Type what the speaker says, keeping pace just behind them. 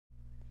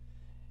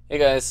Hey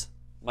guys,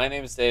 my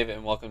name is Dave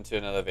and welcome to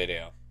another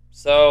video.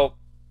 So,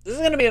 this is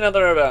going to be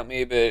another about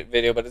me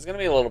video, but it's going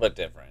to be a little bit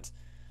different.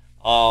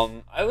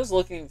 I was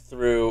looking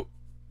through,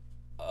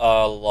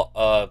 along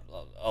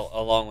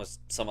with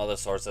some other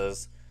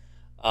sources,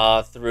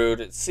 through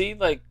to see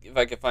like if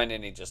I could find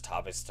any just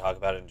topics to talk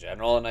about in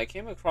general, and I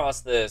came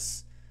across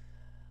this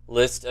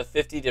list of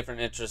 50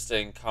 different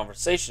interesting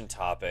conversation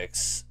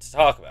topics to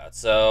talk about.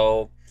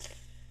 So,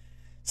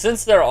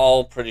 since they're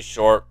all pretty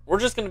short, we're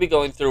just going to be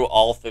going through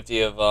all 50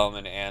 of them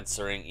and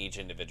answering each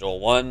individual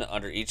one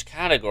under each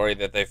category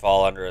that they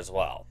fall under as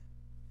well.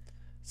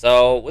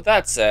 So, with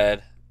that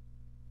said,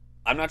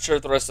 I'm not sure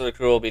if the rest of the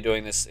crew will be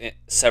doing this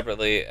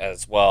separately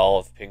as well,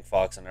 if Pink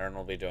Fox and Aaron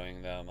will be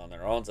doing them on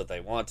their own if they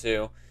want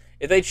to.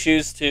 If they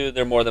choose to,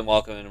 they're more than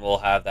welcome, and we'll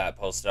have that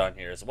posted on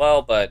here as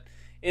well. But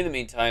in the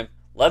meantime,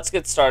 let's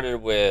get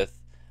started with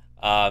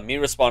me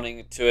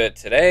responding to it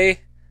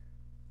today.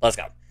 Let's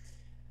go.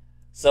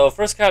 So,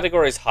 first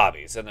category is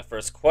hobbies, and the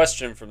first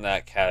question from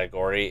that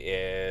category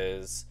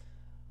is,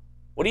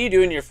 what do you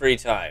do in your free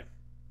time?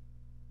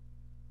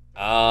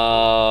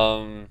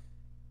 What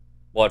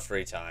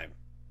free time?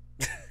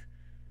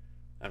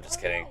 I'm just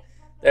kidding.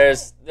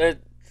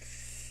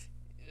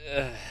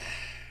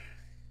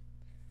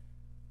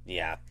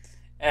 Yeah.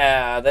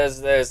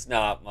 There's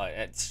not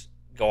much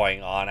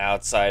going on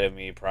outside of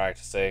me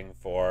practicing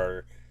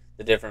for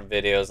the different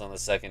videos on the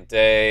second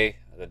day,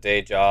 the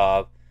day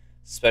job,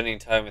 spending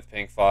time with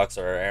Pink Fox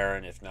or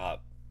Aaron, if not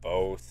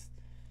both.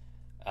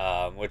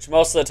 Which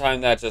most of the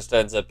time that just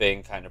ends up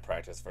being kind of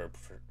practice for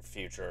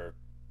future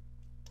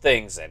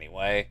things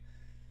anyway.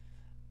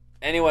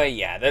 Anyway,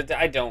 yeah,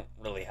 I don't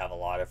really have a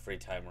lot of free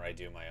time where I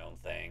do my own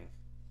thing.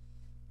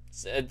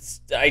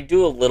 I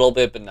do a little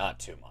bit, but not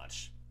too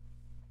much.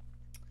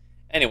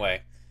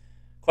 Anyway,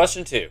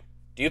 question 2.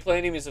 Do you play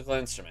any musical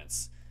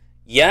instruments?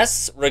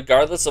 Yes,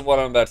 regardless of what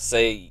I'm about to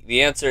say,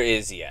 the answer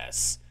is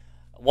yes.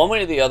 One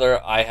way or the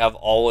other, I have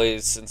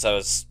always, since I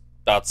was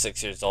about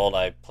 6 years old,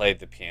 I played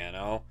the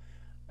piano.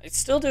 I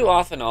still do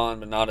off and on,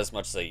 but not as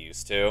much as I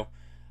used to.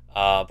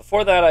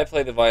 Before that, I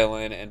played the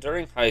violin, and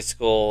during high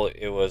school,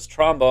 it was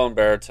trombone,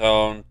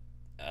 baritone,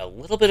 a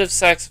little bit of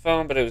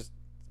saxophone, but it was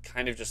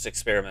kind of just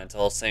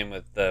experimental. Same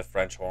with the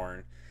French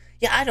horn.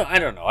 Yeah, I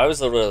don't know. I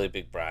was a really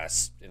big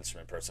brass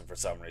instrument person for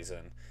some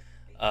reason.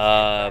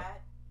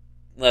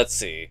 Let's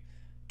see,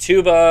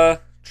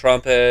 tuba,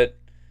 trumpet.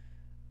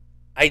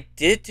 I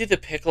did do the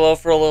piccolo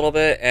for a little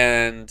bit,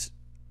 and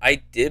I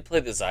did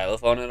play the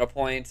xylophone at a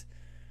point,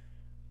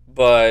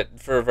 but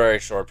for very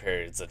short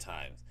periods of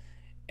time.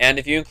 And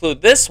if you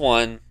include this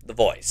one, the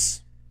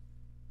voice.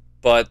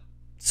 But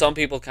some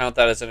people count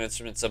that as an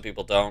instrument, some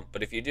people don't.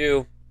 But if you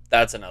do,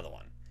 that's another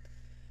one.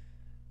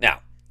 Now,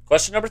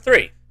 question number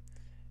 3.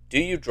 Do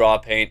you draw,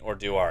 paint, or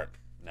do art?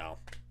 No.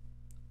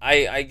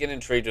 I get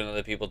intrigued when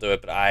other people do it,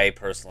 but I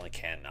personally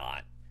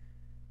cannot.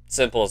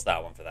 Simple as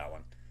that one for that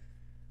one.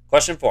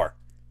 Question 4.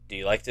 Do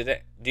you like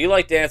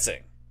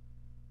dancing?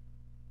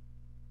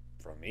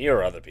 From me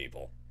or other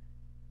people?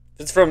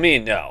 If it's from me,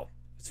 no.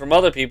 If it's from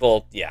other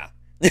people, yeah.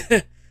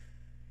 Okay.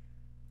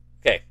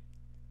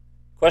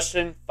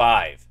 Question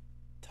 5.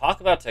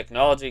 Talk about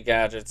technology,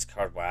 gadgets,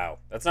 card. Wow,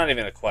 that's not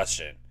even a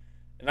question.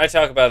 And I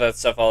talk about that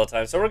stuff all the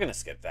time, so we're going to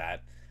skip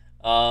that.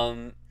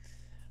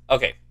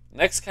 Okay.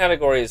 Next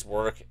category is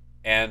work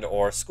and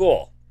or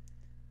school.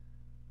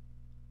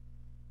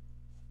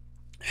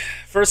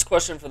 First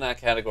question from that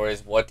category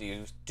is, what do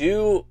you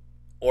do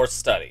or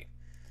study?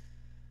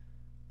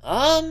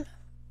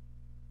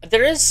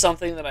 There is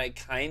something that I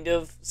kind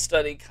of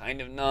study, kind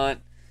of not.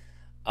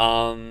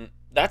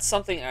 That's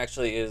something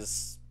actually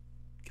is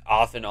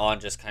off and on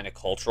just kind of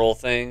cultural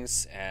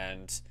things,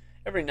 and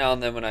every now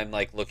and then when I'm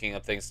like looking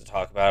up things to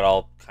talk about,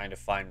 I'll kind of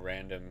find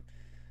random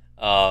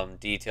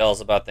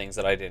details about things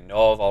that I didn't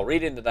know of. I'll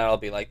read into that, I'll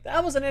be like,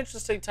 that was an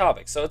interesting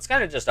topic. So it's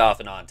kind of just off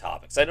and on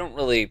topics. I don't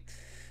really,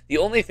 the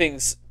only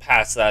things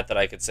past that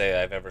I could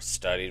say I've ever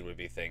studied would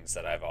be things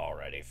that I've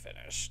already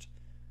finished.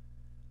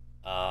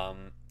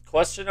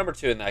 Question number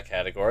 2 in that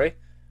category.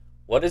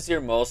 What is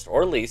your most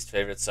or least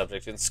favorite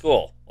subject in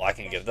school? Well, I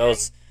can give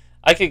those.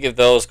 I could give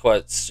those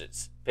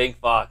questions. Pink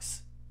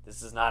Fox,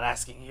 this is not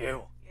asking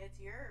you. It's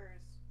yours.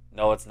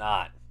 No, it's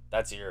not.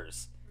 That's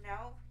yours.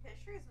 No,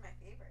 history is my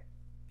favorite.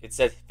 It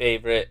said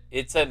favorite.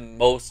 It said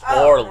most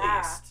or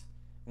math. least.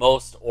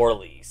 Most or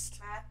least.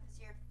 Math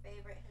is your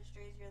favorite.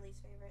 History is your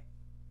least favorite.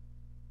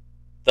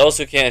 Those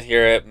who can't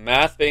hear it,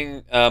 math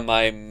being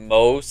my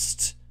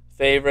most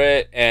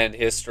favorite and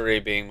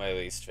history being my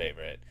least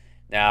favorite.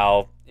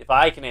 Now, if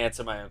I can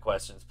answer my own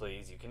questions,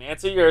 please. You can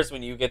answer yours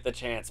when you get the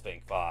chance,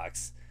 Pink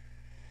Fox.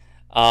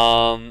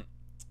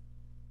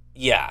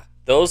 Yeah,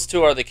 those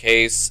two are the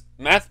case.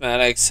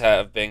 Mathematics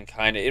have been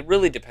kind of, it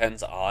really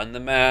depends on the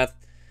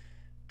math.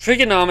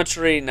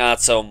 Trigonometry,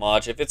 not so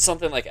much. If it's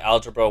something like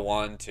algebra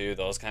 1, 2,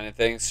 those kind of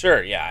things,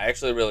 sure, yeah, I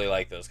actually really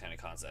like those kind of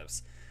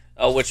concepts.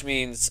 Which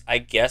means, I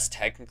guess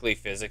technically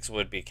physics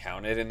would be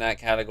counted in that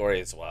category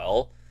as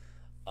well.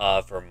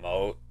 For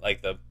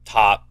like the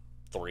top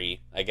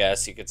 3, I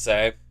guess you could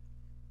say.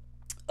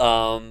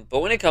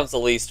 But when it comes to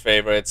least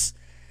favorites,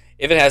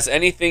 if it has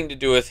anything to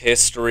do with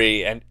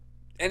history and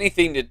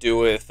anything to do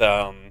with,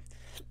 oh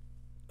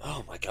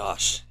my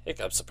gosh,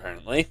 hiccups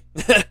apparently.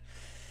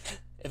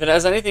 If it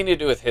has anything to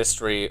do with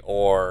history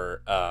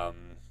or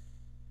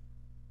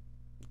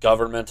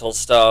governmental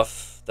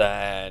stuff,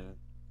 then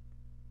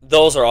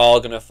those are all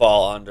going to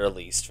fall under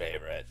least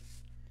favorite.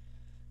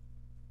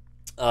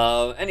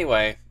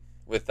 Anyway,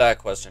 with that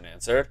question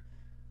answered,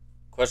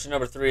 question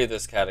number 3 of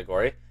this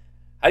category: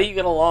 how do you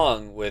get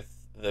along with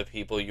the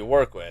people you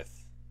work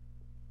with?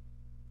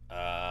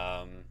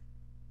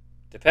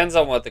 Depends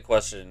on what the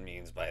question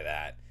means by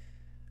that.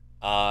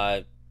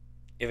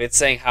 If it's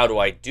saying how do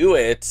I do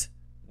it,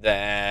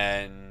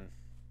 then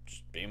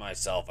just be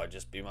myself. I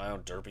just be my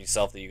own derpy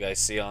self that you guys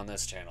see on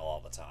this channel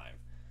all the time.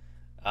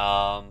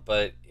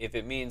 But if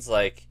it means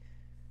like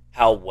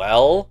how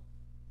well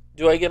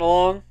do I get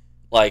along,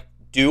 like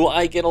do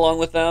I get along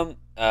with them?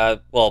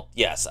 Well,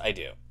 yes, I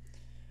do.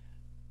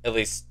 At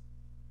least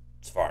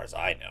as far as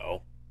I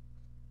know.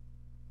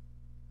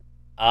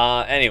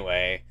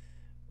 Anyway,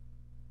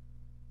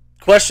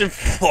 question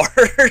 4.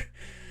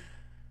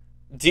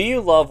 Do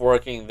you love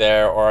working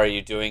there, or are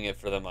you doing it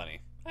for the money?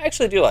 I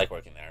actually do like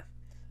working there.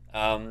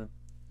 I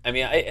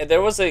mean,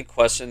 there was a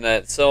question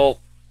that, so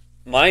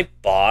my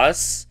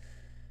boss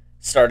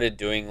started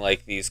doing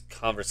like these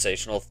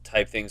conversational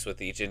type things with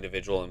each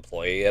individual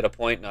employee at a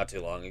point not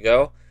too long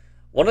ago.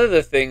 One of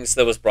the things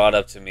that was brought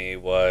up to me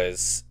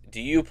was, do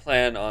you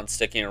plan on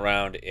sticking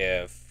around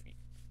if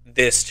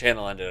this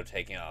channel ended up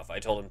taking off? I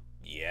told him,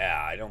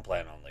 yeah, I don't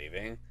plan on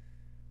leaving.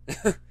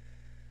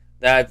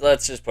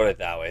 Let's just put it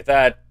that way.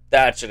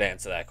 That should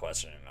answer that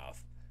question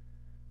enough.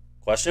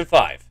 Question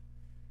 5.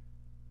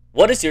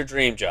 What is your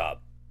dream job?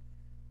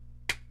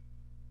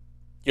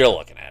 You're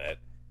looking at it.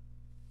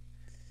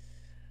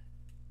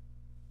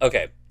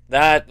 Okay,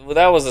 that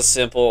was a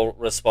simple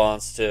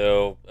response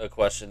to a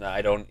question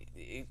that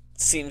it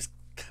seems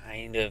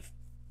kind of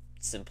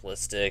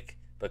simplistic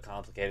but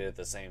complicated at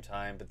the same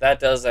time. But that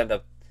does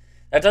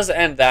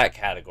end that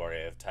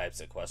category of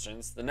types of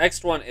questions. The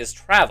next one is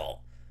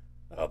travel.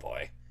 Oh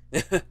boy.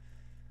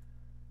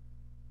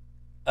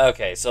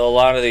 Okay, so a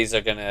lot of these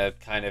are gonna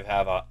kind of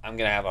I'm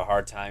gonna have a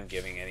hard time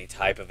giving any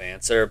type of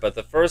answer. But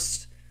the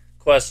first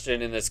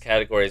question in this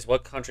category is,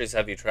 what countries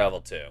have you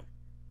traveled to?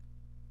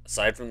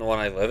 Aside from the one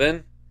I live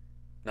in,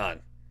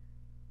 none.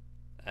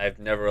 I've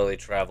never really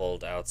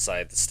traveled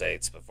outside the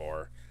States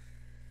before.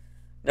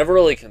 Never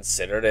really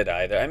considered it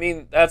either. I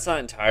mean, that's not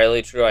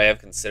entirely true. I have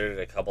considered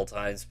it a couple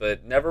times,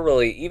 but never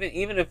really,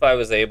 even if I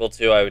was able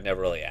to, I would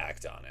never really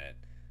act on it.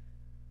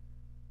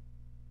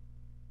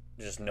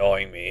 Just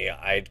knowing me,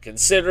 I'd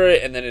consider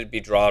it, and then it'd be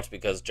dropped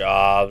because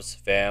jobs,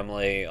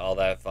 family, all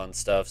that fun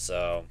stuff,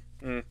 so...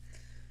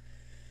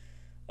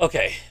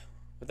 Okay,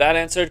 with that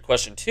answered,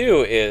 question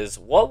 2 is,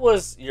 what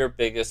was your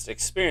biggest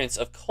experience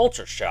of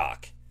culture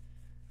shock?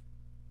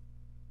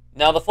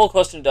 Now, the full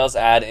question does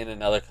add in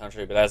another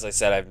country, but as I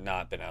said, I've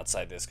not been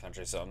outside this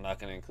country, so I'm not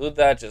going to include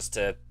that, just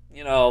to,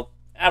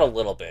 add a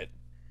little bit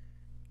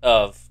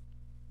of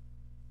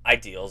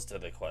ideals to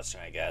the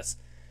question, I guess.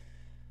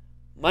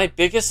 My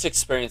biggest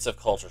experience of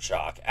culture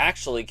shock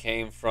actually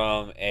came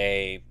from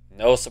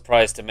no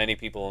surprise to many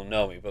people who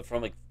know me, but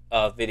from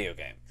a video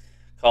game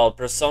called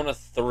Persona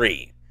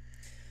 3.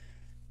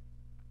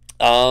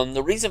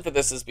 The reason for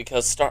this is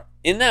because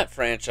in that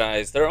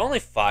franchise, there are only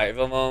 5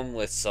 of them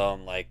with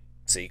some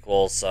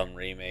sequels, some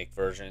remake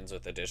versions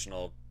with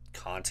additional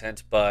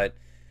content, but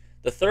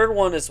the third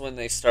one is when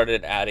they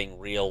started adding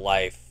real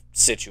life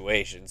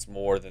situations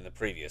more than the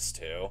previous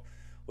 2,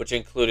 which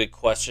included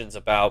questions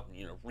about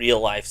real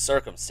life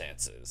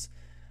circumstances.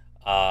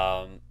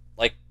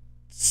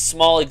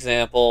 Small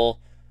example,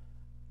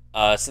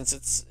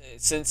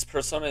 since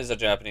Persona is a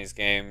Japanese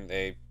game,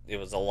 it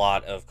was a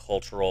lot of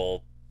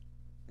cultural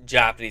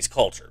Japanese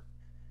culture.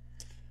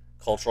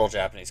 Cultural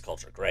Japanese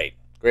culture. Great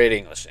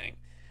Englishing.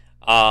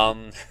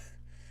 But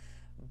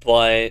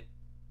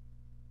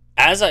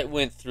as I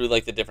went through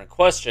the different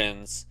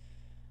questions,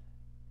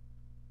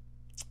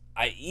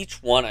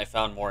 each one I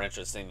found more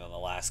interesting than the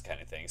last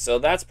kind of thing. So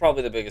that's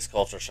probably the biggest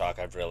culture shock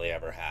I've really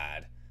ever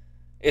had.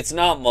 It's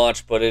not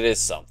much, but it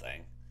is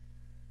something.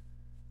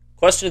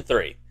 Question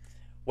 3.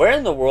 Where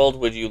in the world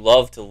would you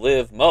love to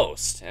live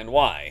most, and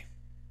why?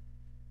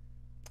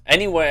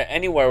 Anywhere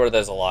where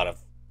there's a lot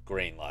of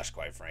green lush,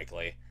 quite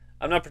frankly.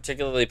 I'm not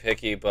particularly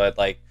picky, but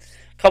a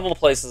couple of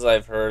places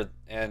I've heard,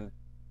 and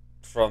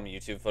from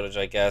YouTube footage,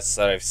 I guess,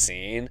 that I've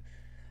seen,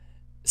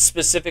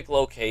 specific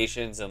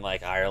locations in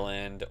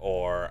Ireland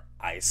or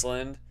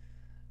Iceland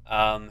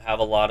have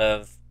a lot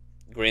of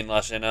green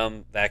lush in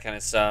them, that kind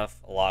of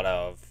stuff, a lot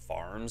of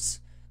farms,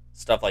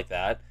 stuff like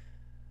that.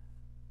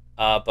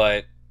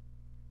 But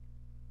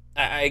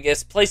I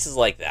guess places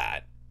like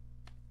that,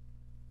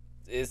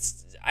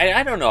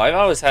 I don't know, I've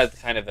always had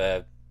kind of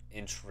a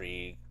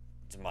intrigued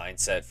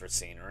mindset for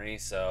scenery,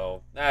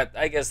 so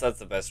I guess that's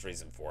the best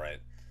reason for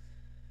it.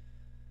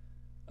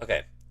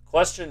 Okay,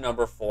 question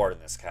number 4 in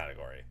this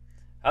category.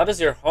 How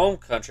does your home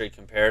country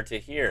compare to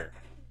here?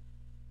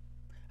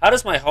 How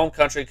does my home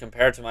country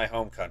compare to my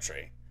home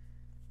country?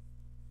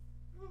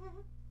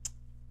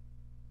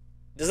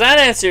 Does that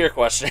answer your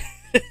question?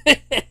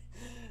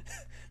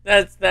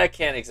 That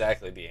can't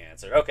exactly be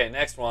answered. Okay,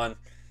 next one.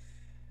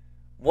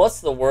 What's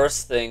the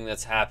worst thing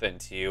that's happened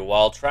to you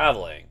while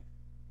traveling?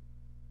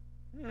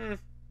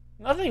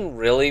 Nothing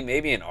really.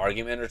 Maybe an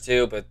argument or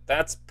two, but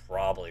that's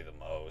probably the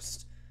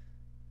most.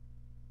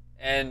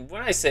 And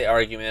when I say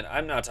argument,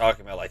 I'm not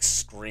talking about like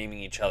screaming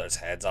each other's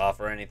heads off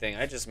or anything.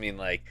 I just mean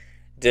like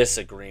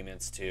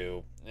disagreements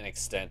to an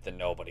extent that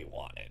nobody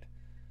wanted.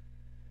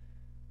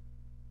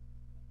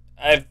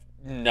 I've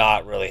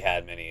not really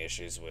had many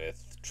issues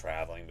with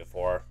traveling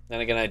before.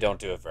 Then again, I don't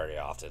do it very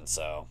often,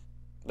 so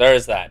there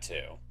is that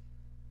too.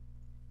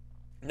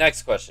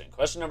 Next question.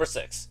 Question number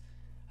 6.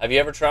 Have you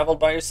ever traveled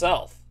by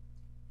yourself?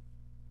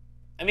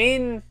 I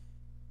mean,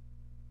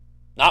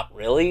 not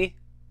really.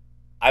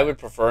 I would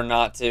prefer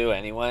not to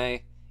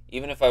anyway.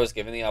 Even if I was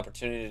given the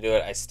opportunity to do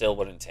it, I still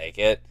wouldn't take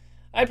it.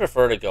 I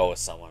prefer to go with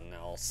someone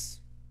else.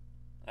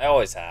 I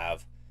always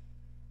have.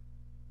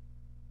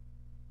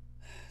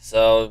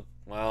 So,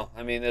 well,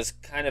 I mean, there's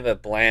kind of a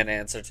bland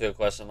answer to a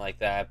question like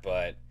that,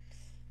 but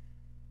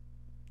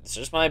it's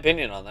just my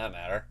opinion on that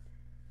matter.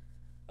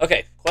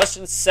 Okay,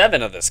 question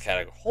 7 of this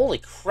category. Holy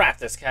crap,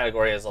 this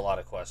category has a lot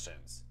of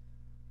questions.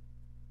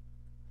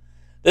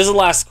 This is the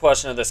last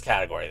question of this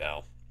category,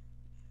 though.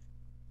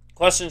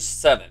 Question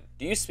 7.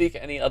 Do you speak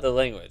any other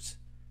language?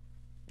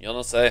 You'll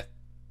not say.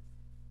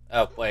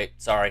 Oh, wait,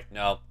 sorry.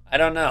 No, I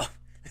don't know.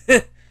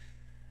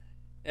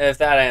 If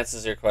that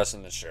answers your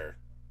question, then sure.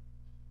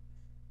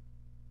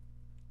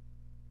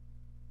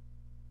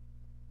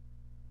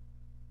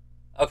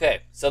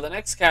 Okay, so the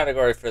next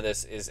category for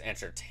this is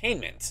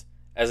entertainment.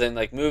 As in,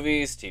 like,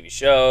 movies, TV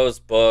shows,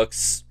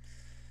 books,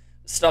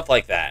 stuff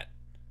like that.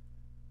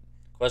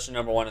 Question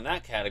number 1 in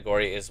that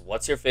category is,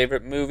 what's your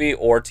favorite movie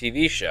or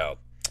TV show?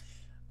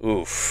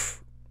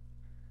 Oof.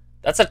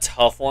 That's a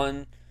tough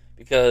one,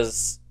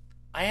 because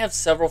I have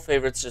several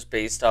favorites just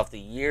based off the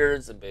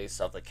years and based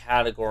off the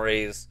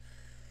categories.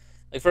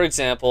 Like, for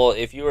example,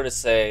 if you were to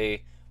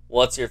say,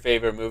 what's your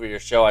favorite movie or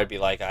show, I'd be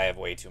like, I have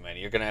way too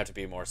many. You're going to have to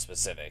be more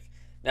specific.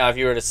 Now, if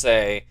you were to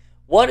say,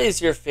 what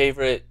is your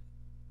favorite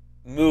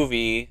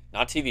movie,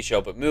 not TV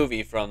show, but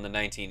movie from the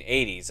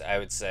 1980s, I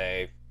would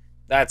say,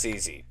 that's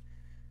easy.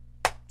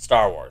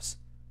 Star Wars.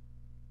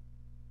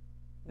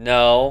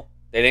 No,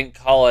 they didn't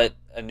call it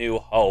A New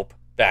Hope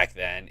back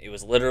then. It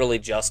was literally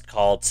just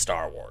called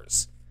Star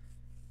Wars.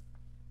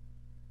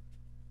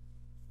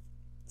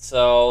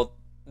 So,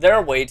 there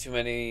are way too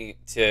many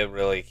to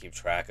really keep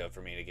track of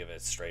for me to give a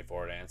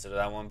straightforward answer to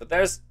that one, but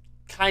there's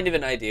kind of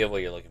an idea of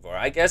what you're looking for.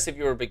 I guess if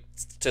you were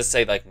to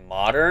say, like,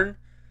 modern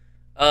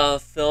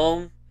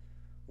film,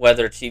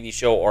 whether TV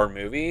show or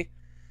movie,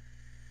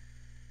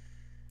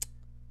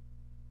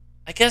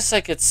 I guess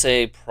I could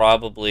say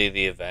probably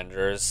The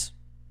Avengers.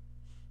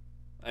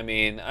 I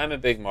mean, I'm a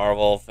big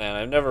Marvel fan.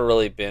 I've never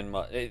really been...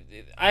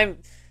 I'm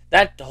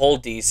that whole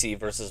DC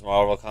versus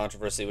Marvel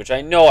controversy, which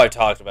I know I've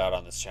talked about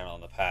on this channel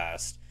in the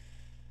past.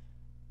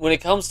 When it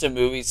comes to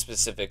movies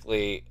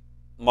specifically,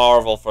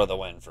 Marvel for the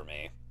win for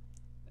me.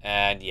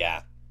 And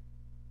yeah,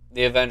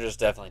 The Avengers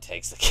definitely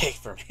takes the cake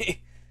for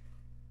me.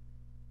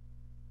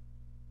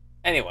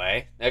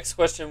 Anyway, next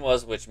question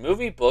was, which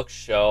movie, book,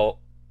 show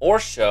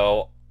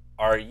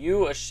are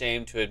you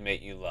ashamed to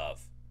admit you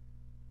love?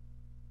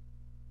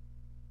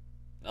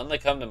 None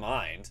that come to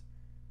mind.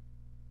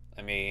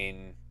 I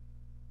mean,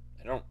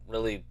 I don't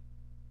really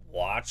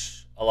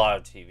watch a lot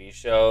of TV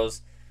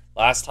shows.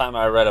 Last time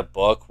I read a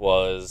book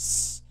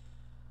was...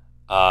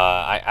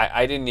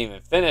 I didn't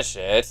even finish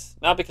it.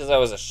 Not because I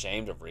was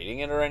ashamed of reading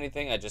it or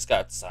anything. I just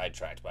got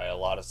sidetracked by a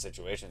lot of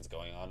situations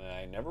going on, and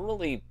I never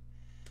really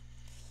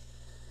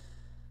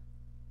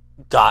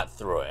got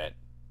through it.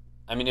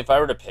 I mean, if I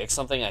were to pick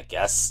something, I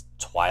guess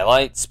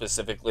Twilight,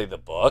 specifically the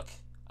book.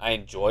 I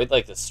enjoyed,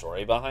 like, the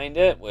story behind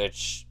it,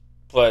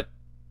 but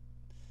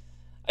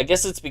I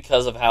guess it's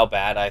because of how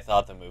bad I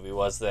thought the movie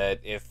was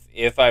that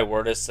if I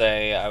were to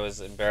say I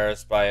was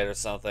embarrassed by it or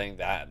something,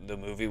 that the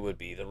movie would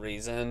be the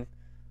reason.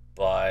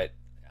 But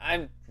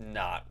I'm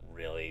not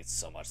really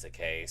so much the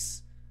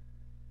case.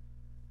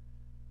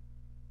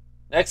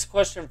 Next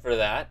question for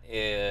that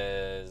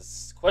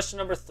is... Question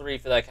number 3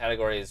 for that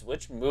category is,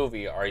 which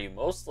movie are you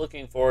most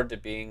looking forward to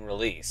being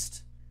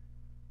released?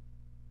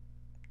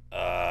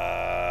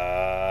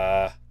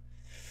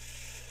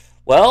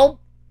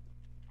 Well,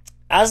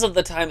 as of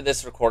the time of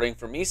this recording,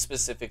 for me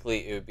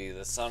specifically, it would be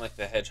the Sonic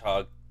the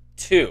Hedgehog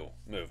 2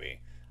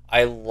 movie.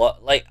 I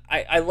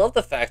love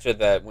the factor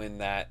that when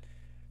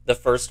the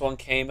first one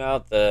came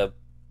out,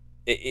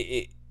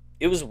 it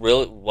was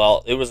really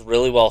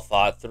well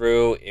thought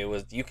through.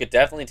 You could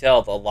definitely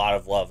tell a lot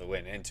of love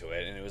went into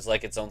it, and it was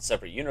like its own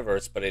separate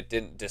universe, but it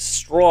didn't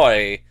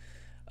destroy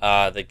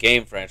the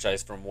game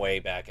franchise from way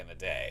back in the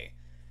day.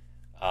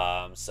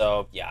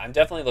 So yeah, I'm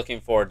definitely looking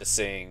forward to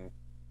seeing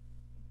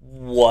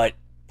what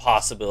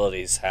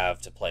possibilities have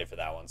to play for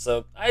that one.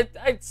 So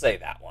I'd say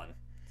that one.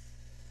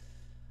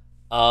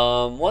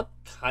 What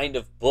kind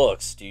of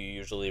books do you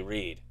usually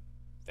read?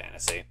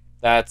 fantasy.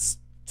 That's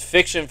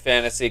fiction,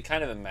 fantasy,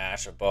 kind of a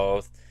mash of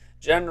both.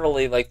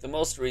 Generally, like the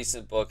most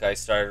recent book I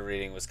started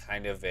reading was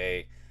kind of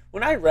a.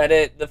 When I read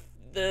it, the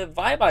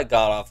vibe I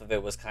got off of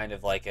it was kind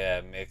of like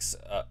a mix.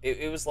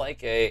 It was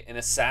like an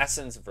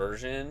assassin's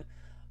version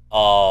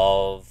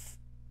of.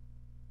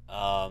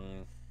 I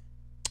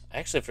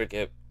actually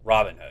forget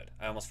Robin Hood.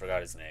 I almost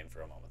forgot his name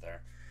for a moment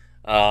there.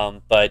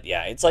 But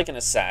yeah, it's like an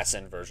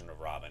assassin version of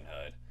Robin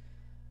Hood.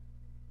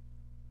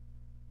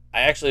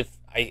 I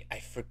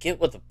forget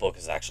what the book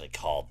is actually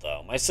called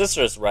though. My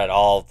sister has read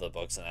all of the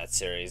books in that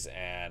series,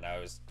 and I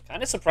was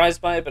kind of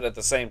surprised by it, but at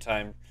the same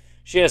time,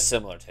 she has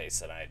similar tastes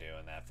that I do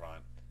in that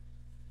front.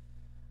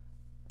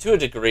 To a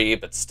degree,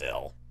 but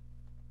still.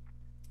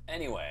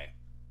 Anyway,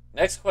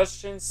 next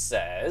question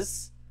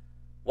says,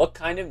 what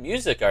kind of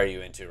music are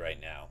you into right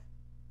now?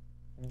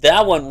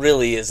 That one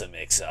really is a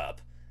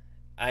mix-up.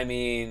 I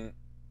mean,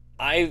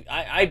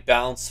 I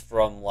bounce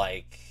from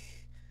like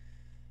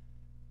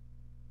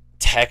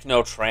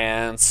techno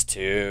trance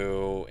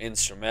to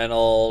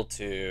instrumental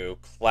to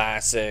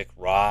classic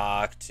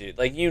rock to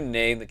like you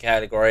name the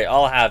category,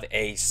 I'll have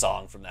a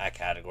song from that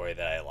category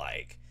that I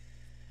like.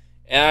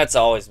 And that's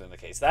always been the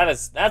case.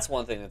 That's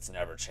one thing that's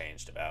never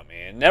changed about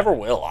me and never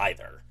will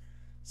either.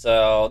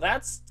 So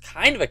that's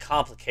kind of a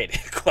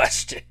complicated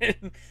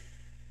question.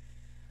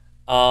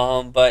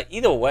 But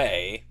either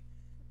way,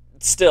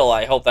 still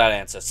I hope that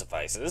answer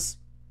suffices.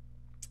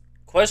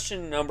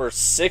 Question number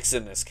 6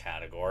 in this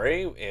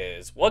category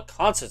is, what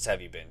concerts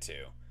have you been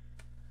to?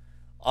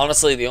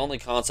 Honestly, the only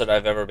concert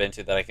I've ever been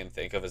to that I can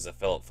think of is a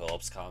Philip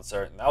Phillips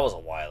concert, and that was a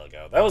while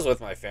ago. That was with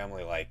my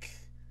family, like,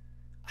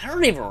 I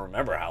don't even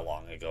remember how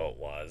long ago it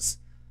was.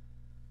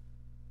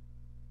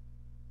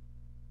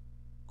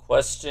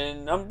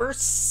 Question number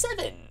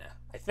 7,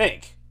 I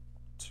think.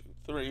 2,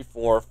 3,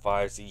 4,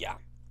 5, yeah.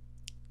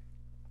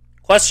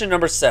 Question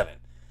number 7.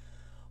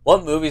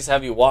 What movies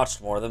have you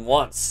watched more than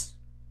once?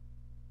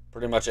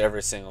 Pretty much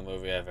every single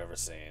movie I've ever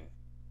seen.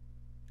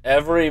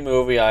 Every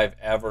movie I've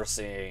ever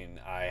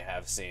seen, I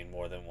have seen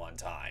more than one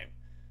time.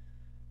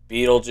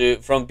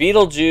 From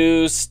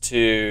Beetlejuice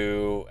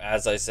to,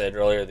 as I said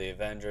earlier, the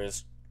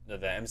Avengers, the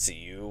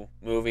MCU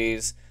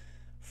movies,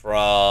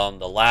 from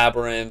The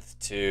Labyrinth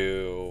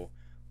to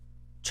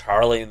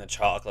Charlie and the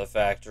Chocolate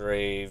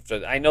Factory.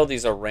 I know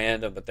these are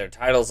random, but they're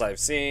titles I've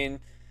seen,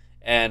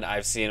 and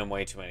I've seen them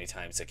way too many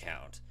times to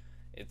count.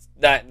 It's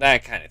that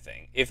kind of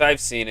thing. If I've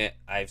seen it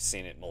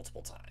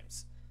multiple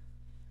times.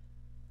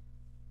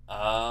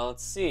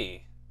 Let's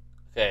see.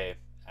 Okay,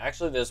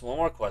 actually there's one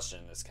more question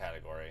in this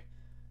category.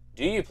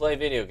 Do you play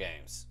video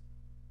games?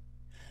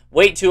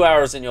 Wait 2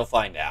 hours and you'll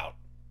find out.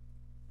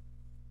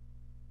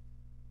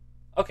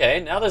 Okay,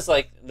 now there's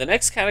like, the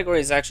next category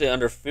is actually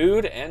under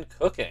food and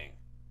cooking.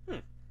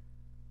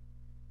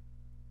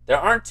 There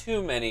aren't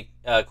too many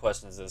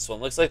questions in this one.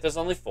 Looks like there's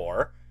only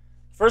 4.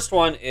 First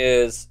one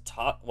is,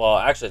 well,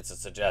 actually it's a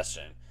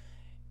suggestion.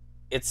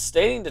 It's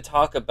stating to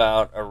talk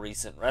about a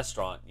recent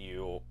restaurant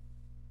you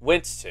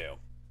went to.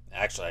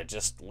 Actually, I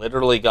just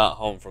literally got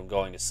home from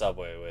going to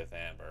Subway with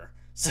Amber.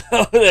 So,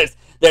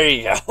 there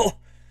you go.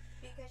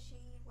 Because she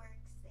works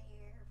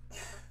there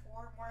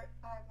for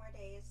 5 more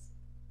days.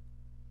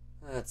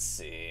 Let's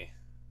see.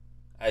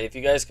 If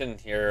you guys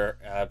couldn't hear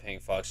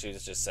Pink Fox, she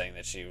was just saying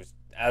that she was,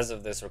 as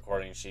of this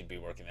recording, she'd be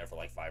working there for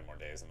like 5 more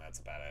days, and that's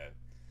about it.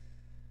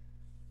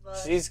 But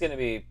She's going to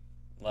be,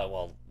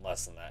 well,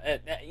 less than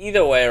that.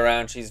 Either way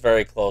around, she's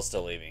very close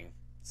to leaving.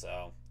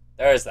 So,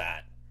 there's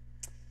that.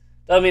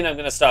 Doesn't mean I'm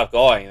going to stop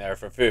going there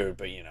for food,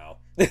 but you know.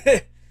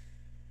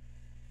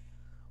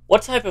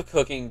 What type of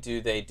cooking do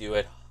they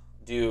do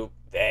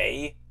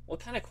they? What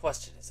kind of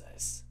question is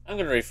this? I'm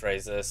going to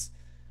rephrase this.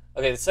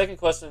 Okay, the second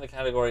question in the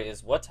category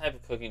is, what type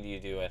of cooking do you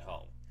do at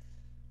home?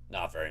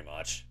 Not very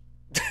much.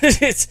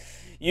 It's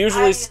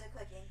usually... I do the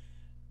cooking.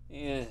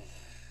 Yeah.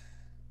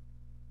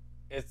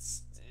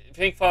 It's...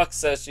 Pink Fox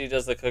says she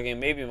does the cooking.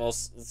 Maybe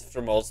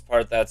for most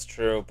part that's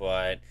true,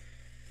 but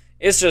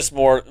it's just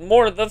more.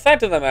 The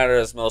fact of the matter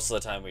is, most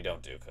of the time we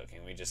don't do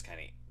cooking. We just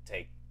kind of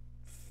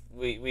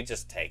we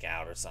just take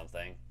out or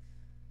something.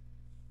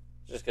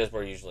 Just because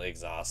we're usually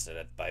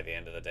exhausted by the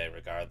end of the day,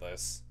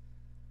 regardless.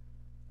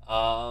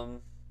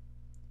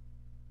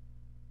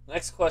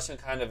 Next question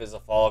kind of is a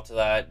follow-up to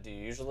that. Do you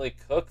usually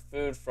cook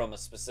food from a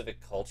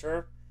specific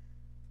culture?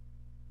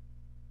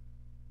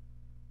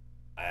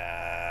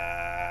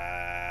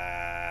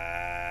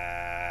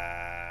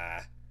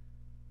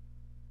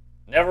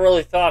 Never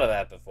really thought of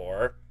that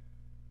before.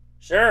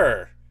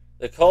 Sure,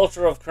 the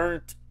culture of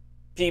current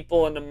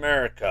people in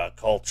America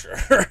culture.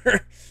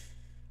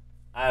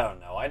 I don't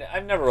know.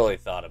 I've never really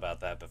thought about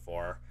that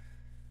before.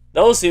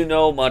 Those who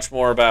know much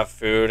more about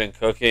food and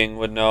cooking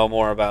would know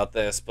more about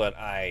this, but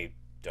I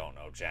don't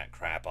know jack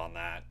crap on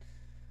that.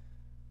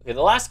 Okay,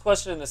 the last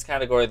question in this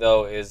category,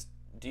 though, is,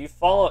 do you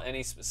follow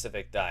any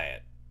specific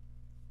diet?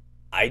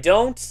 I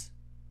don't.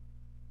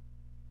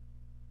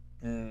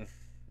 At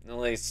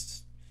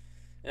least...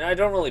 And I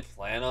don't really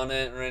plan on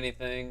it or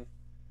anything.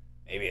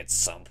 Maybe at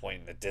some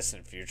point in the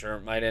distant future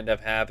it might end up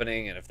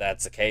happening, and if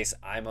that's the case,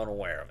 I'm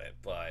unaware of it.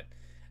 But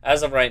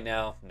As of right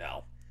now,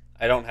 no.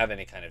 I don't have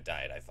any kind of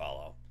diet I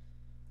follow.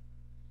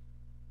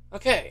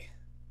 Okay.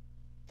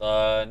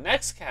 The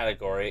next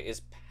category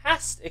is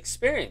past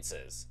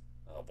experiences.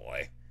 Oh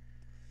boy.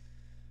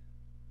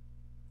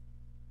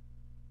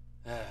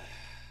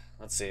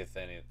 Let's see if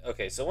any.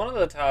 Okay, so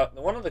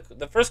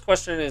the first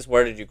question is,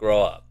 where did you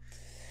grow up?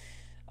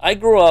 I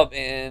grew up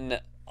in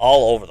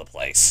all over the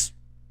place.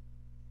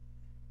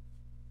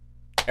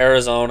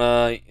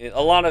 Arizona,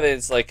 a lot of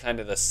it's like kind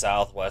of the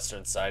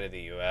southwestern side of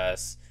the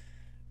U.S.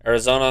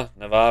 Arizona,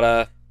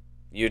 Nevada,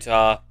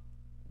 Utah,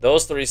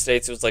 those three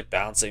states, it was like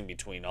bouncing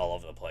between all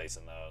over the place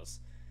in those.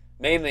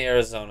 Mainly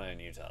Arizona and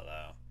Utah,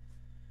 though.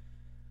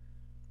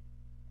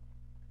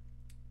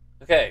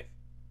 Okay,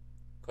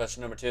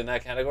 question number 2 in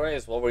that category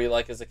is, what were you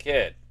like as a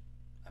kid?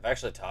 I've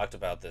actually talked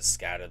about this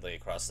scatteredly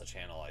across the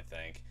channel, I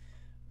think.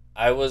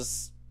 I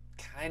was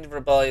kind of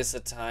rebellious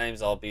at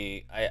times. I've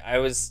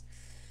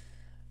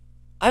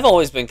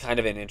always been kind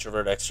of an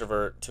introvert,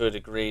 extrovert to a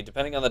degree.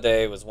 Depending on the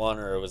day, it was one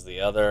or it was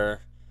the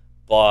other.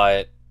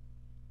 But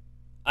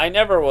I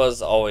never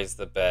was always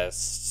the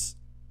best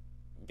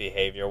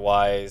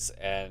behavior-wise.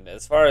 And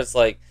as far as,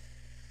 like,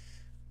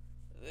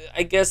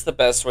 I guess the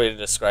best way to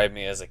describe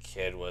me as a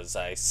kid was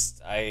I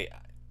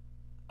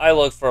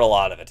looked for a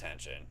lot of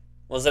attention.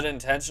 Was it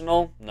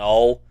intentional?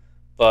 No.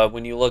 But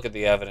when you look at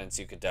the evidence,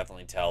 you could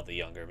definitely tell the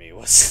younger me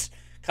was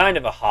kind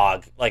of a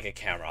hog, like a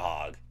camera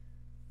hog.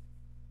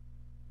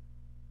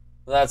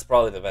 That's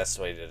probably the best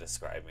way to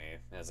describe me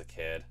as a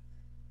kid.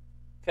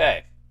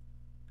 Okay.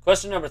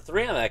 Question number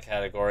 3 on that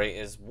category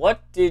is,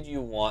 what did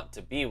you want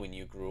to be when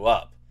you grew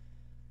up?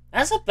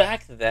 As of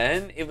back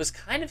then, it was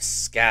kind of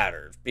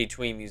scattered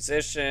between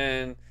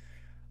musician,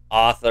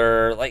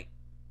 author,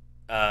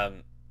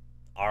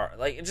 art,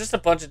 like just a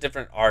bunch of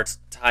different art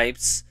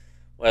types.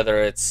 Whether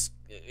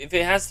if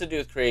it has to do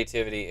with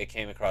creativity, it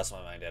came across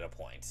my mind at a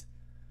point.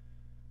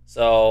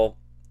 So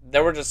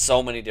there were just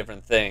so many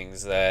different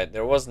things that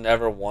there was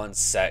never one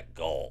set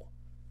goal.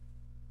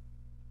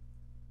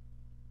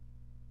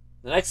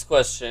 The next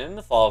question,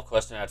 the follow-up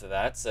question after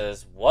that,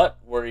 says, what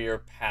were your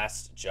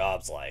past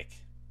jobs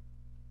like?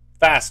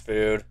 Fast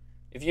food.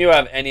 If you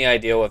have any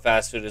idea what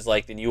fast food is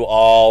like, then you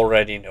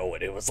already know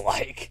what it was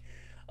like.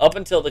 Up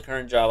until the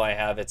current job I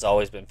have, it's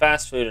always been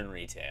fast food and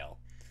retail.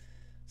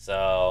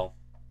 So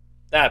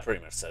that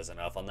pretty much says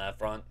enough on that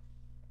front.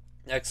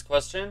 Next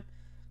question.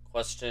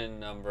 Question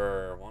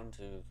number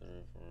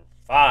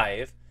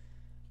 5.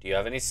 Do you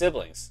have any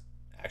siblings?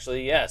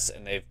 Actually, yes,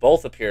 and they've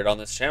both appeared on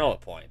this channel at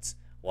points.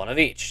 One of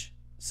each.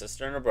 A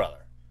sister and a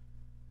brother.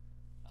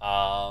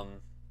 The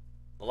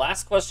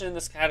last question in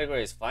this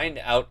category is, find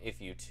out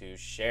if you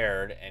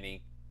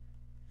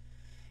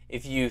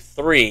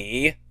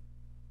three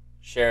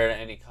shared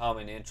any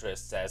common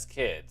interests as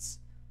kids.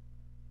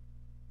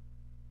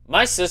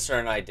 My sister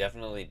and I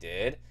definitely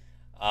did.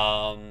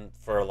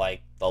 For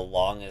like the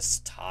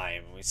longest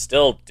time. We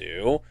still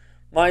do.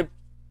 My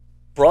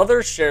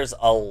brother shares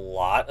a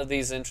lot of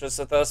these interests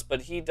with us,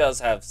 but he does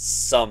have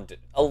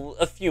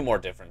a few more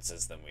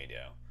differences than we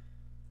do.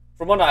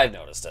 From what I've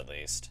noticed, at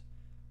least.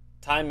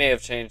 Time may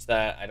have changed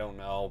that, I don't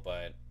know,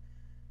 but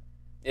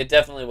it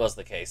definitely was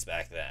the case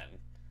back then.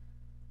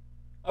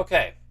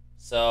 Okay,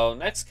 so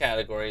next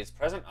category is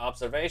present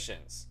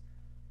observations.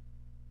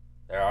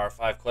 There are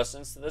 5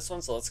 questions to this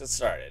one, so let's get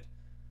started.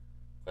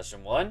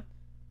 Question 1.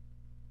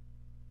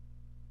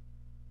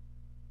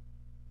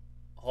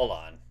 Hold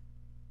on.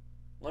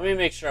 Let me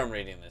make sure I'm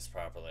reading this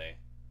properly.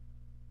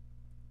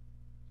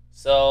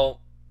 So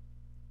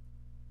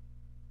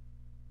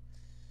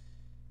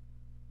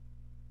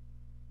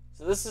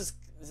this is,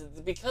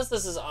 because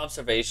this is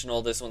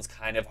observational, this one's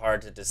kind of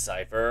hard to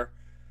decipher.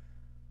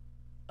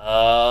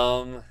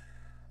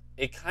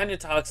 It kind of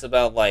talks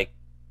about, like,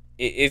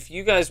 if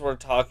you guys were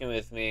talking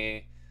with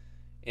me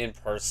in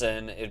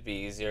person, it'd be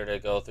easier to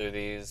go through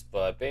these,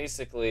 but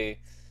basically,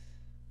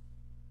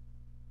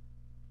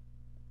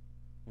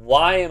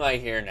 why am I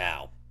here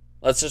now?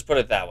 Let's just put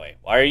it that way.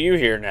 Why are you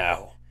here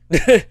now?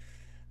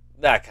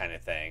 That kind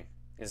of thing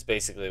is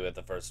basically what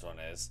the first one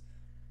is.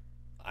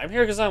 I'm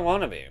here because I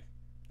want to be.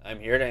 I'm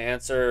here to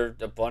answer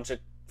a bunch of,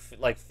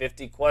 like,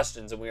 50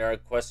 questions, and we are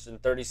at question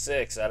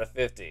 36 out of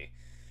 50.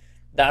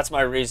 That's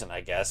my reason,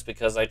 I guess,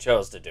 because I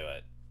chose to do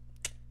it.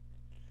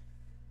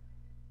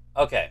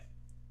 Okay.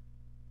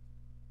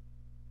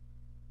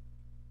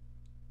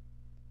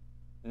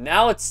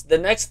 Now the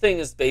next thing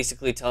is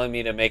basically telling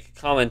me to make a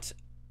comment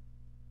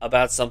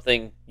about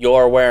something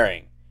you're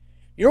wearing.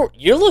 You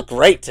look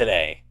great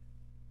today.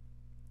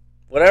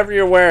 Whatever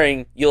you're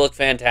wearing, you look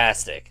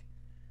fantastic.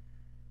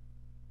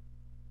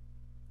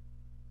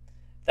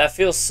 That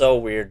feels so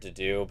weird to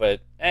do,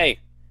 but hey,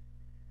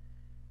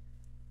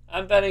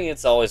 I'm betting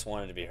it's always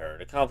wanted to be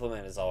heard. A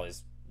compliment is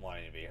always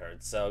wanting to be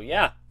heard. So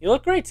yeah, you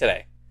look great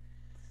today.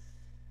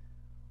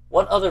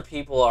 What other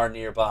people are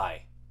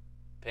nearby?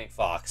 Pink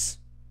Fox.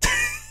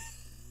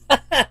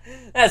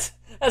 That's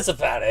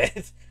about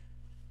it.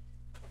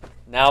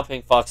 Now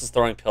Pink Fox is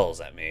throwing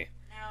pillows at me.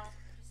 No,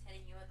 just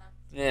hitting you with them.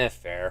 Yeah,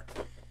 fair.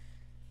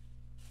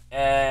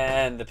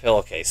 And the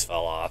pillowcase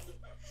fell off.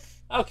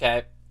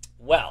 Okay.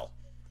 Well.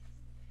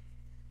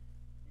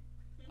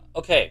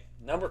 Okay.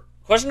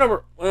 Question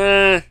number.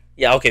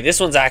 Yeah. Okay. This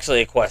one's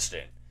actually a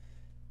question.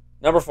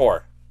 Number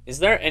 4. Is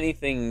there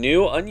anything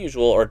new,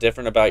 unusual, or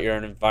different about your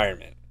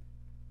environment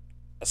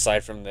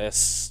aside from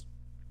this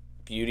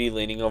beauty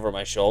leaning over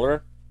my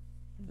shoulder?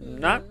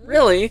 Not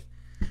really.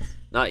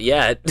 Not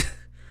yet.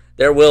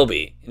 There will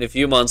be. In a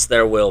few months,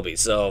 there will be.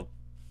 So,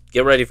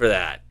 get ready for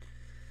that.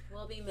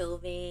 We'll be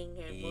moving,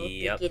 and we'll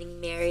Yep. be getting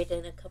married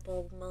in a couple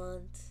of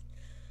months.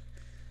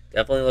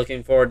 Definitely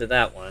looking forward to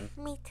that one.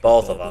 Me too.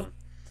 Both of baby. them.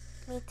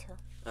 Me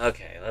too.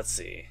 Okay, let's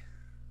see.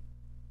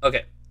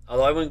 Okay,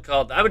 although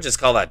I would just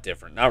call that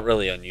different. Not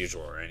really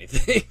unusual or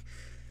anything.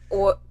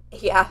 Or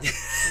yeah,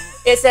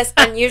 it says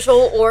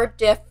unusual or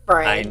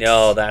different. I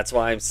know, that's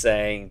why I'm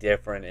saying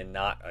different and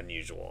not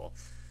unusual.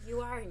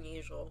 You are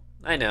unusual.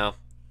 I know.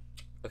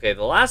 Okay,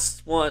 the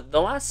last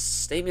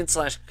statement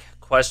 /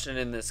 question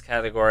in this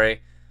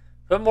category.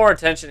 Put more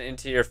attention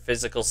into your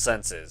physical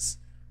senses.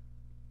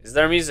 Is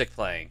there music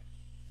playing?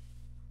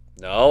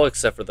 No,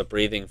 except for the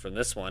breathing from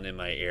this one in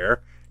my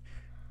ear.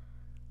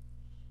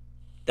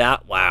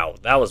 That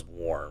was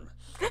warm.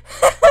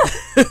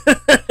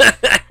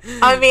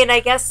 I mean, I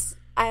guess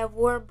I have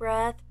warm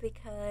breath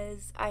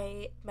because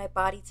my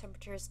body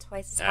temperature is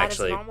twice as hot as a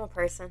Actually, normal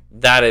person.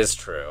 That is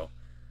true.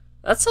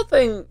 That's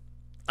something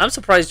I'm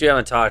surprised you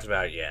haven't talked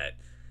about yet.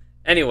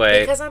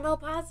 Anyway, Because I'm O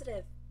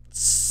positive.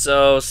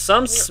 so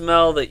some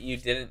smell that you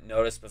didn't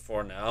notice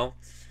before now.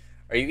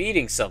 Are you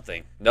eating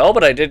something? No,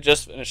 but I did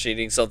just finish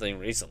eating something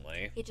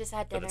recently. You just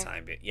had For dinner. the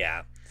time being.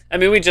 Yeah. I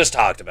mean, we just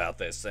talked about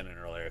this in an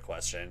earlier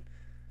question.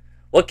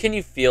 What can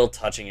you feel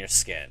touching your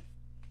skin?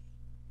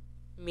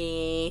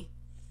 Me.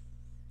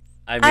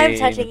 I mean, I'm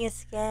touching his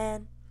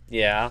skin.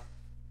 Yeah.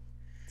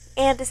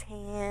 And his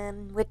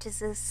hand, which is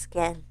his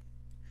skin.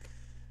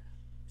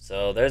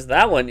 So there's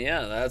that one.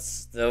 Yeah,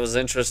 that was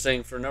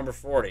interesting for number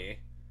 40.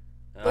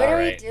 What are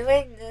we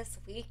doing this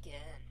weekend?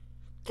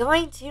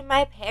 Going to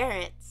my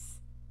parents.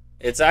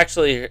 It's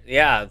actually,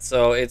 yeah,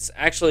 so it's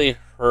actually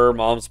her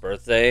mom's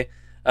birthday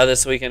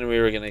this weekend. We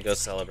were going to go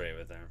celebrate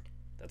with her.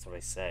 That's what I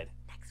said.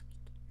 Next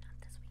week, not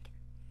this weekend.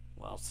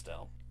 Well,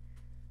 still.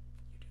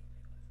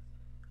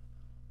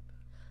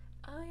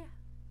 Oh, yeah.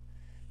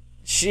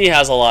 She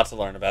has a lot to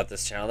learn about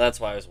this channel. That's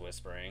why I was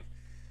whispering.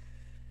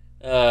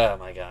 Oh,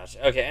 my gosh.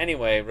 Okay,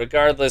 anyway,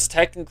 regardless,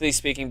 technically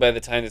speaking, by the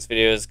time this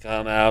video has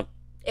come out,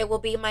 It will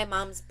be my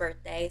mom's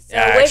birthday. So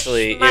Yeah,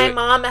 actually, wish my it-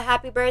 mom a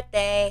happy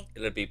birthday.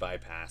 it'll be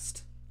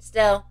bypassed.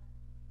 Still.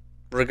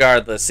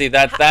 Regardless, see,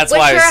 that's wish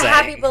why I her was a saying.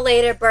 happy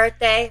belated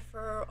birthday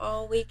for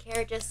all we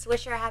care. Just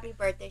wish her a happy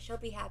birthday. She'll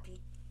be happy.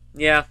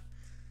 Yeah.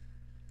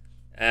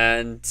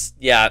 And,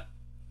 yeah,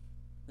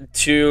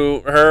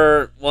 to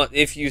her, well,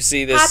 if you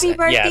see this... Happy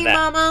birthday, yeah,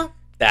 Mama.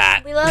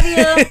 that. We love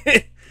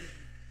you.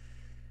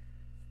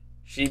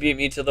 She beat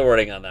me to the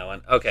wording on that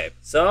one. Okay,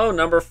 so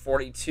number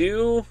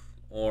 42,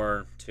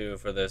 or 2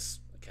 for this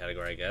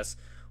category, I guess.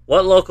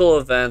 What local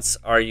events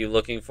are you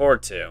looking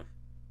forward to?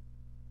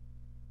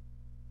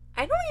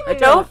 I don't I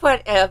even know don't- if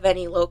I have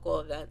any local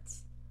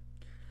events.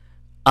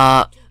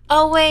 Uh,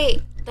 Oh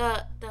wait,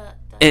 the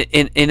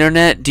in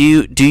internet, do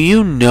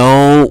you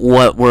know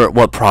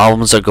what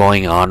problems are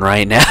going on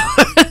right now?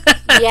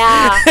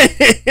 Yeah.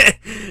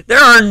 There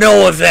are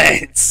no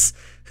events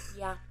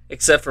yeah,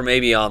 except for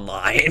maybe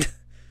online.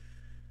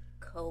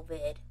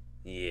 COVID.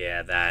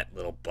 Yeah, that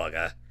little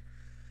bugger.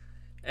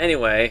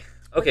 Anyway,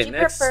 okay, Would you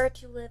next. prefer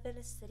to live in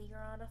a city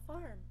or on a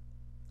farm?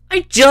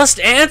 I just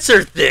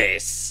answered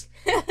this.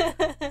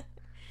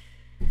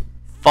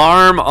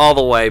 Farm all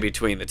the way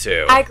between the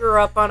two. I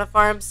grew up on a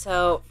farm,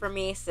 so for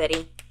me,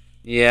 city.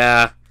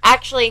 Yeah,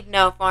 Actually,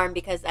 no, farm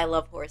because I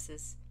love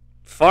horses.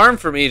 farm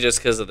for me just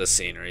because of the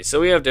scenery.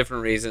 So we have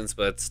different reasons,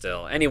 but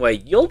still.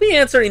 Anyway, you'll be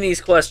answering these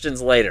questions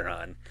later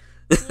on.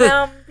 No,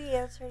 I'm gonna be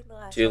answering the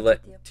last Too one late.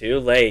 with you. Too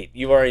late.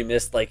 You already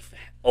missed like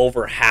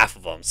over half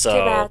of them. So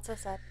Too bad, so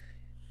sad.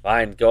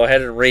 fine. Go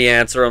ahead and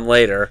re-answer them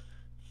later.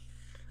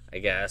 I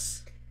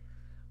guess.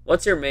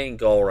 What's your main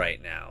goal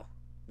right now?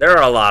 There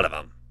are a lot of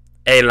them.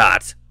 A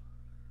lot.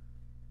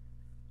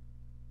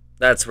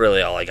 That's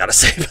really all I gotta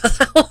say about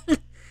that one.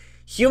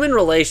 Human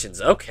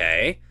relations.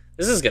 Okay.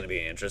 This is gonna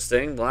be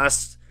interesting.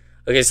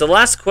 Okay, so the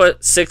last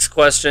 6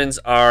 questions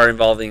are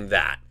involving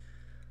that.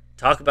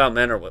 Talk about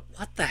men or what?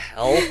 What the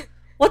hell?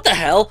 What the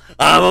hell?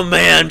 I'm a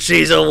man.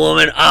 She's a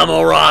woman. I'm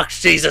a rock.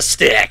 She's a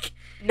stick.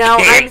 No,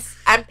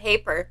 I'm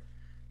paper.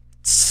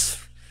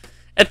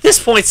 At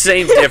this point,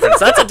 same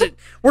difference.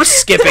 We're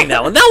skipping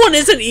that one. That one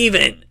isn't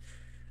even.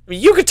 I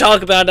mean, you could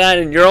talk about that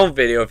in your own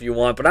video if you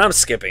want, but I'm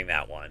skipping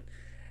that one.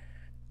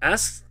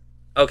 Ask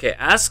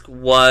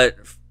what.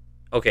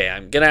 Okay,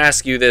 I'm gonna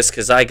ask you this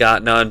because I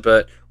got none.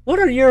 But what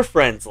are your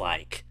friends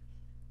like?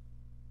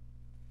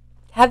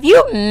 Have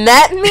you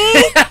met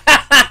me?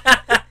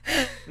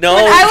 No,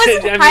 When I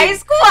was in I mean, high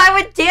school, I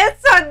would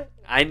dance on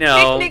I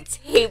know. picnic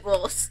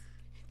tables.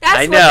 That's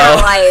I what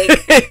know.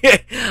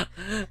 they're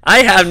like.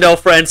 I have no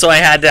friends, so I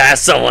had to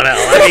ask someone else.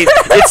 I mean,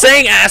 it's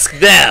saying ask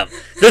them.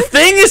 The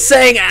thing is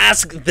saying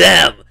ask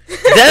them.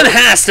 Them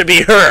has to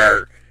be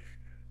her.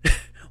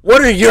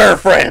 What are your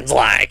friends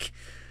like?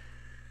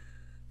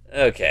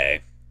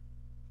 Okay.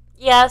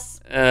 Yes.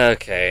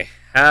 Okay.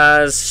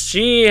 Has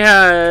she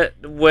had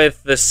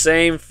with the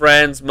same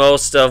friends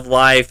most of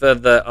life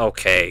of the...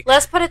 Okay.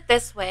 Let's put it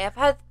this way. I've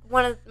had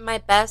one of my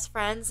best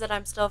friends that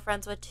I'm still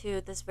friends with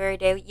to this very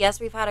day. Yes,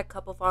 we've had a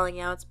couple falling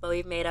outs, but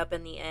we've made up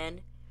in the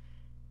end.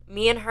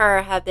 Me and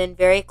her have been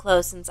very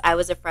close since I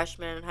was a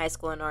freshman in high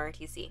school in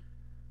ROTC.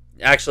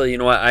 Actually, you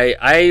know what?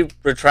 I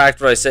retract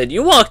what I said.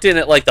 You walked in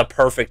at like the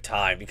perfect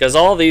time because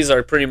all these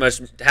are pretty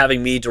much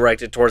having me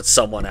directed towards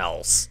someone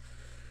else.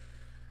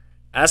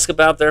 Ask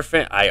about their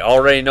family. I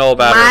already know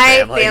about her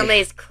family. My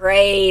family's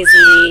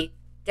crazy.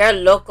 They're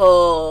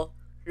loco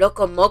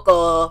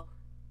moco.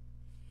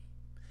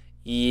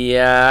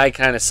 Yeah, I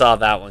kind of saw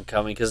that one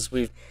coming because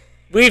we've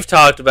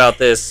talked about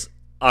this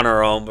on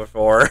our own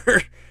before.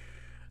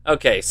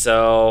 Okay,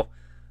 so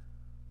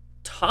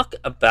talk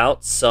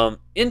about some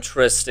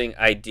interesting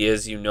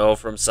ideas you know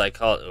from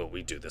psychology. Oh,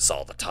 we do this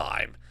all the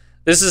time.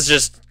 This is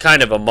just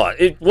kind of a must.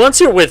 Once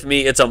you're with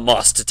me, it's a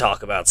must to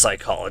talk about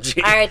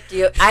psychology. I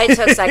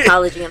took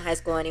psychology in high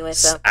school anyway,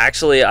 so.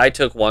 Actually, I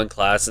took one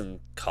class in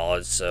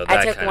college, so that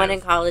I took one in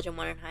college and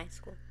one in high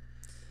school.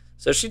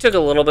 So she took a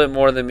little bit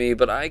more than me,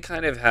 but I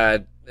kind of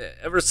had,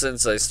 ever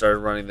since I started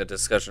running the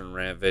discussion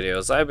rant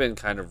videos, I've been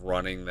kind of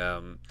running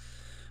them,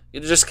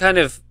 just kind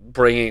of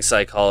bringing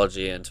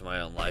psychology into my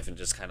own life and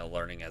just kind of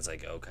learning as I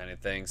go kind of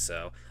thing.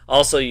 So,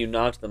 also, you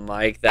knocked the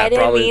mic. I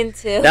didn't mean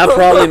to. That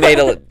probably made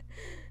a...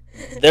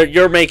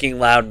 You're making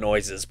loud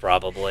noises,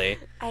 probably.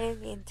 I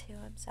didn't mean to.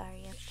 I'm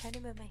sorry. I was trying to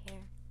move my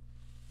hair.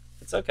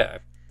 It's okay.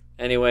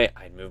 Anyway,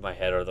 I'd move my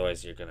head,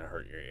 otherwise you're going to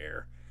hurt your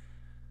ear.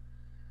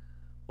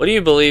 What do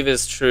you believe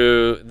is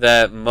true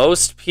that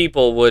most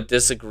people would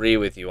disagree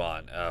with you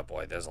on? Oh,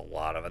 boy, there's a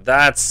lot of it.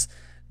 That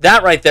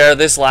right there,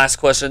 this last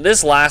question.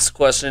 This last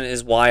question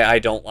is why I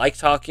don't like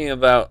talking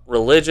about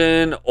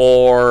religion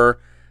or...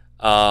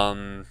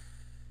 medical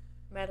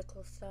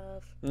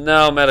stuff.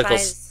 No, medical...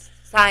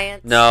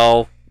 Science.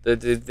 No. The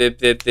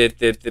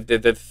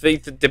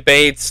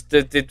debates,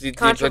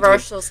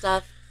 controversial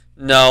stuff.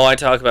 No, I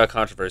talk about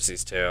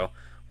controversies too.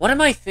 What am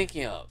I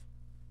thinking of?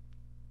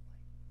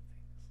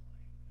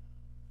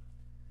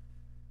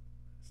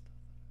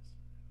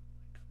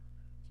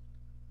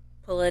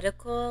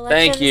 Political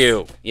elections? Thank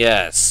you.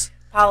 Yes.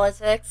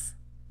 Politics.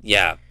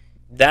 Yeah.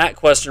 That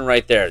question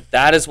right there.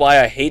 That is why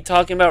I hate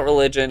talking about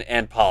religion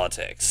and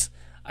politics.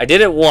 I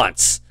did it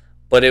once.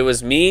 But it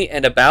was me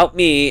and about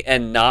me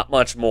and not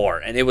much more.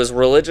 And it was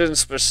religion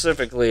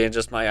specifically and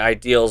just my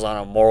ideals on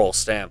a moral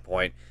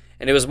standpoint.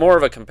 And it was more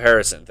of a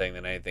comparison thing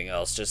than anything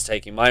else. Just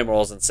taking my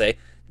morals and say,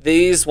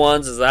 these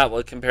ones, is that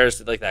what compares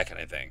to, like that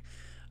kind of thing.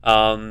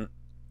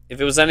 If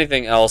it was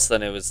anything else,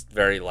 then it was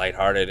very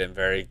lighthearted and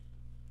very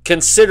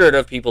considerate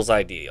of people's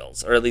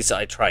ideals. Or at least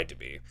I tried to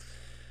be.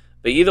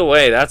 But either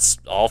way, that's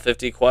all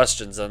 50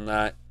 questions on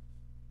that.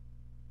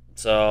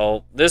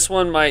 So this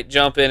one might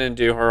jump in and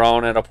do her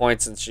own at a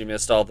point since she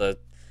missed all but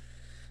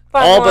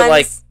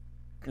like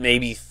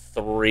maybe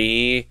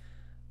 3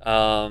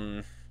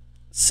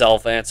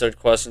 self-answered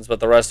questions, but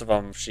the rest of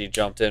them she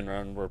jumped in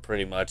and were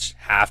pretty much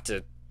have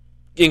to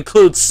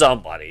include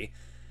somebody.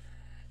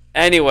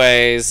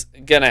 Anyways,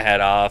 gonna head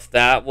off.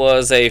 That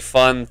was a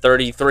fun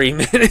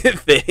 33-minute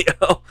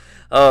video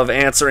of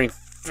answering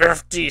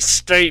 50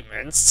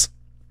 statements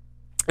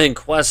and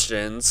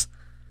questions.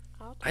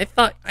 I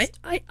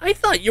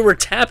thought you were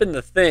tapping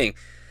the thing.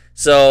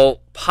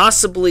 So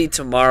possibly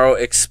tomorrow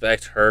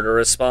expect her to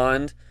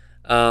respond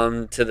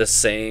to the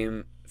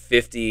same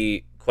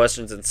 50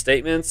 questions and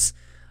statements.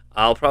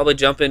 I'll probably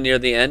jump in near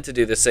the end to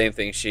do the same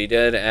thing she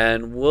did,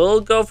 and we'll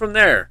go from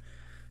there.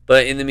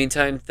 But in the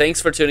meantime, thanks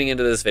for tuning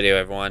into this video,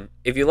 everyone.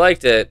 If you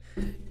liked it,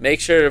 make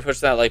sure to push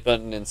that like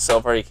button, and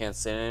so far you can't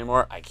see it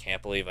anymore. I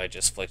can't believe I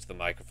just flicked the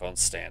microphone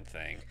stand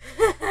thing.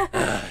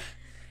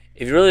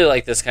 If you really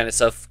like this kind of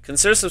stuff,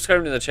 consider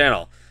subscribing to the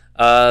channel.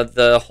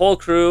 The whole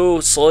crew,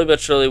 slowly but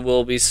surely,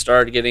 will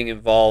start getting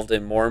involved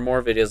in more and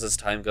more videos as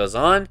time goes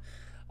on.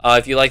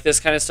 If you like this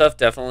kind of stuff,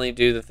 definitely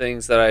do the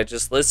things that I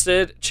just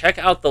listed. Check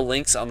out the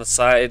links on the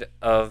sides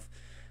of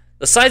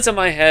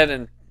my head,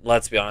 and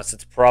let's be honest,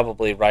 it's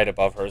probably right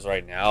above hers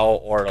right now,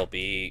 or it'll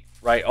be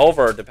right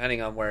over,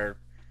 depending on where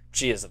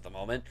she is at the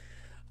moment.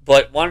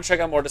 But want to check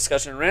out more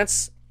discussion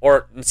rants,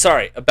 or,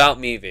 sorry, about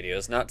me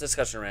videos, not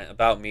discussion rant,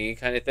 about me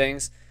kind of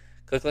things.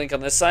 Click the link on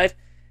this side.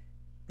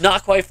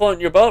 Not quite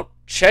floating your boat?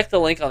 Check the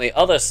link on the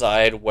other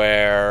side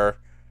where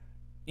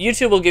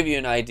YouTube will give you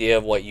an idea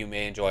of what you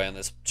may enjoy on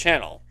this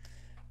channel.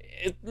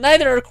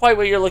 Neither are quite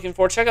what you're looking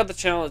for. Check out the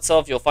channel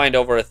itself. You'll find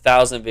over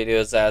 1,000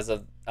 videos as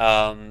of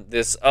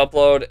this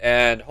upload,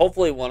 and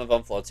hopefully one of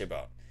them floats your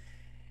boat.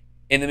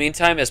 In the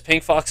meantime, as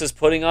Pink Fox is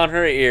putting on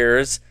her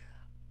ears,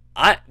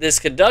 this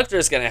conductor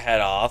is going to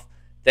head off.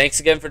 Thanks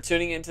again for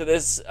tuning into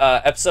this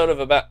episode of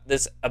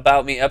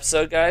About Me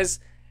episode, guys.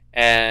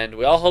 And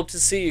we all hope to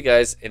see you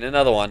guys in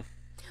another one.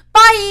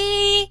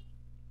 Bye!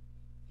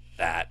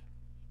 That.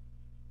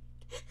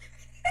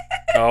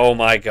 Oh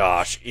my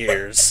gosh,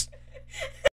 ears.